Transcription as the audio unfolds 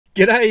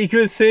G'day,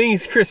 good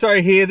things. Chris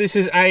O here. This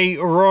is a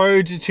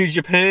Road to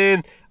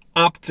Japan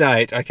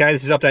update. Okay,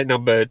 this is update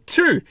number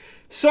 2.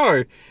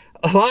 So,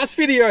 last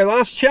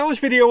challenge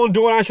video on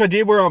DoorDash I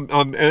did where I'm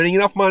earning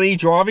enough money,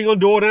 driving on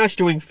DoorDash,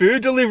 doing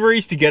food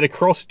deliveries to get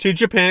across to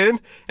Japan.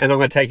 And I'm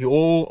going to take you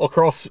all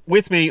across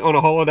with me on a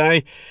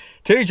holiday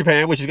to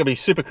Japan, which is going to be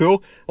super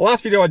cool. The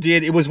last video I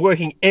did, it was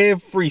working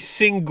every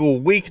single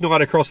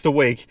weeknight across the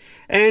week.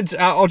 And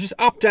I'll just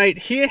update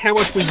here how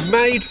much we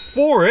made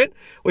for it,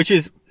 which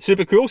is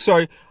super cool.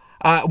 So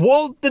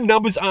while the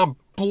numbers aren't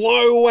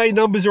blow away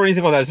numbers or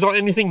anything like that, it's not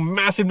anything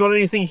massive, not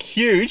anything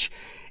huge,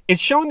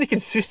 it's showing the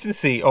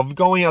consistency of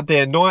going out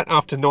there night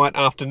after night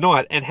after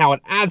night and how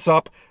it adds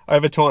up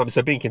over time.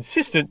 So being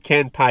consistent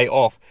can pay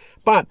off.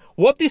 But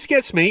what this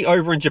gets me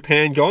over in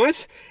Japan,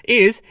 guys,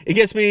 is it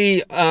gets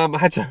me, I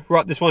had to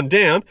write this one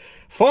down,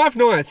 5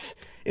 nights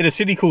in a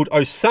city called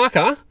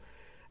Osaka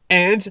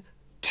and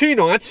 2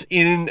 nights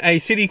in a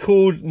city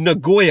called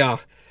Nagoya.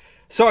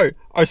 So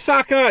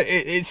Osaka,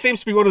 it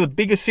seems to be one of the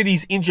biggest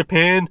cities in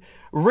Japan.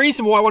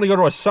 Reason why I want to go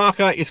to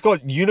Osaka, it's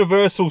got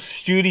Universal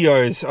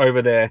Studios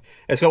over there.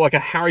 It's got like a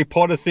Harry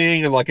Potter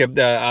thing and like a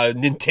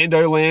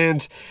Nintendo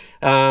Land.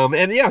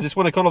 And yeah, I just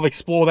want to kind of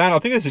explore that. I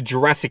think there's a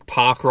Jurassic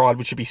Park ride,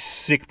 which would be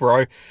sick,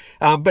 bro.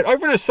 But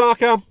over in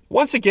Osaka,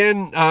 once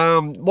again,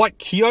 like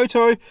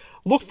Kyoto,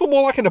 look for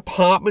more like an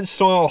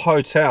apartment-style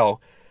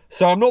hotel.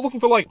 So I'm not looking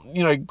for like,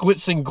 you know,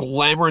 glitz and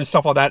glamour and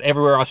stuff like that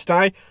everywhere I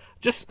stay.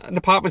 Just an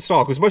apartment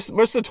style, because most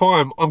of the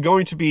time I'm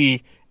going to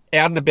be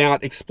out and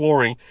about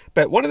exploring.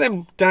 But one of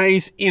them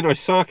days in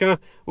Osaka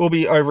will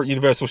be over at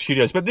Universal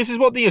Studios. But this is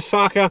what the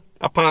Osaka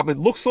apartment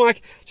looks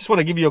like. Just want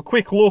to give you a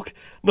quick look.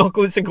 Not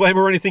glitz and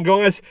glamour or anything,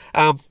 guys.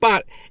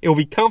 But it will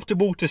be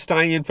comfortable to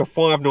stay in for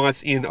 5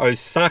 nights in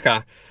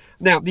Osaka.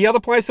 Now, the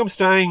other place I'm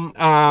staying,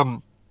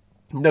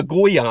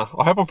 Nagoya.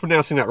 I hope I'm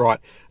pronouncing that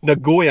right.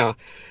 Nagoya.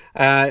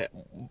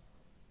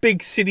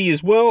 Big city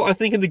as well, I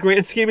think, in the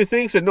grand scheme of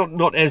things, but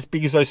not as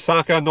big as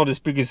Osaka, not as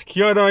big as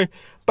Kyoto.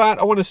 But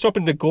I want to stop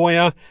in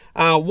Nagoya.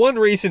 One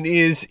reason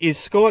is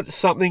it's got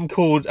something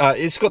called,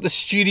 it's got the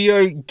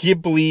Studio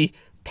Ghibli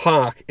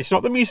Park. It's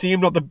not the museum,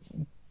 not the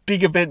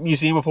big event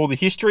museum of all the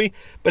history,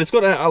 but it's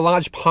got a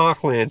large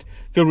parkland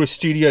filled with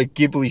Studio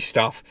Ghibli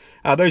stuff.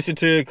 Those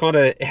into kind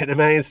of anime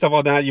and stuff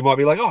like that, you might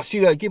be like, oh,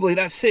 Studio Ghibli,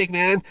 that's sick,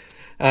 man.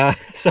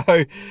 So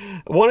I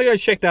want to go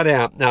check that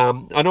out.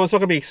 I know it's not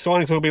going to be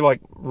exciting. It's going to be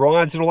like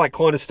rides and all that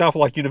kind of stuff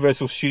like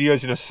Universal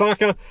Studios in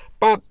Osaka,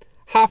 but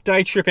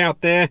half-day trip out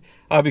there.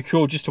 It'd be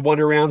cool just to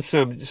wander around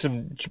some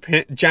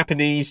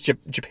Japanese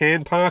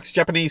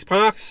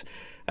parks,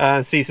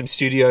 see some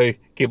Studio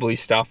Ghibli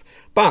stuff.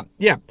 But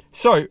yeah,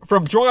 so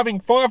from driving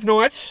 5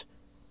 nights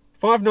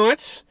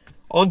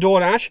on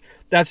DoorDash,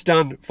 that's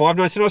done 5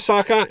 nights in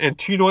Osaka and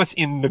 2 nights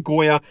in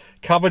Nagoya,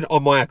 covered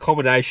on my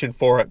accommodation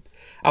for it.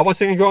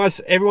 Once again,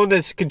 guys, everyone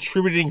that's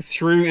contributing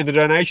through in the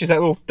donations, that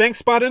little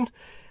thanks button,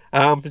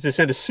 to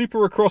send a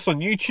super across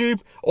on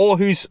YouTube, or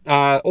who's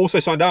also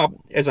signed up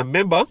as a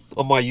member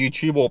on my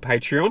YouTube or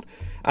Patreon,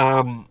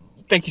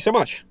 thank you so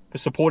much for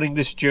supporting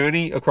this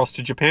journey across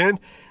to Japan.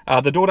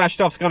 The DoorDash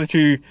stuff's going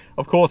to,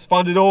 of course,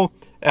 fund it all.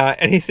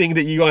 Anything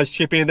that you guys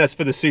chip in, that's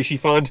for the sushi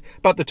fund.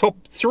 But the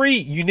top 3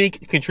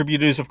 unique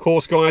contributors, of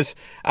course, guys,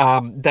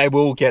 they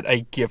will get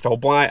a gift. I'll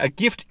buy a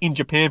gift in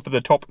Japan for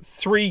the top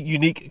 3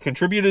 unique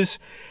contributors,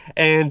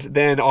 and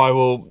then I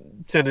will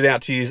send it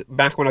out to you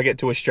back when I get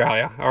to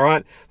Australia. All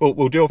right,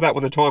 we'll deal with that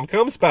when the time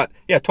comes. But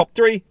yeah, top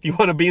 3, if you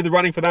want to be in the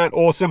running for that,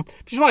 awesome.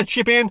 If you just want to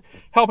chip in,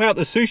 help out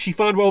the sushi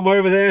fund while I'm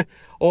over there,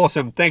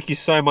 awesome. Thank you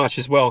so much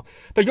as well.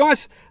 But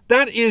guys,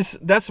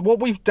 that's what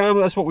we've done.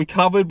 That's what we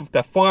covered with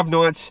the 5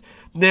 nights.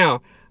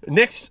 Now,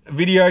 next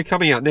video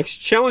coming out, next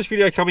challenge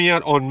video coming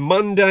out on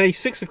Monday,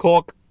 6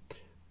 o'clock,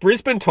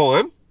 Brisbane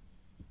time.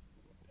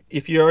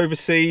 If you're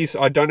overseas,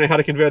 I don't know how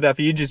to convert that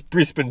for you, just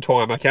Brisbane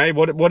time, okay?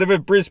 Whatever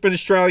Brisbane,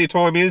 Australia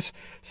time is,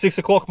 6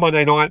 o'clock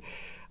Monday night.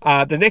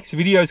 The next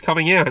video is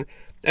coming out,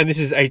 and this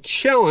is a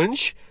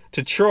challenge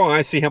to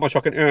try, see how much I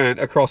can earn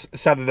across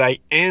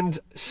Saturday and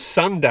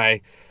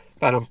Sunday.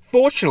 But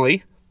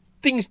unfortunately,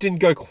 things didn't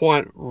go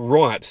quite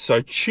right.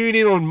 So tune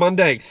in on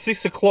Monday at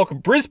 6 o'clock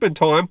Brisbane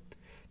time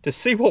to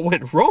see what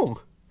went wrong.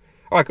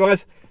 All right,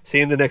 guys. See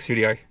you in the next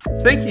video.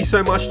 Thank you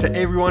so much to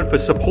everyone for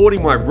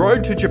supporting my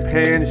Road to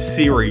Japan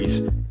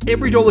series.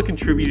 Every dollar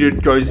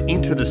contributed goes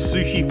into the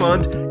sushi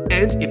fund,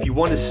 and if you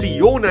want to see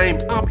your name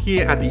up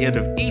here at the end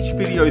of each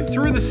video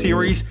through the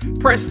series,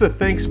 press the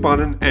thanks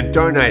button and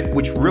donate,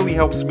 which really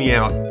helps me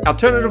out.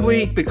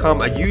 Alternatively, become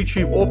a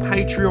YouTube or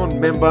Patreon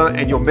member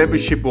and your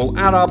membership will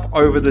add up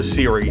over the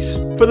series.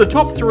 For the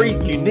top 3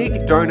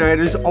 unique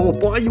donators, I will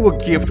buy you a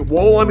gift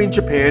while I'm in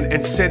Japan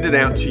and send it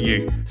out to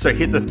you. So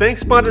hit the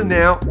thanks button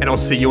now, and I'll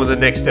see you in the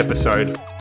next episode.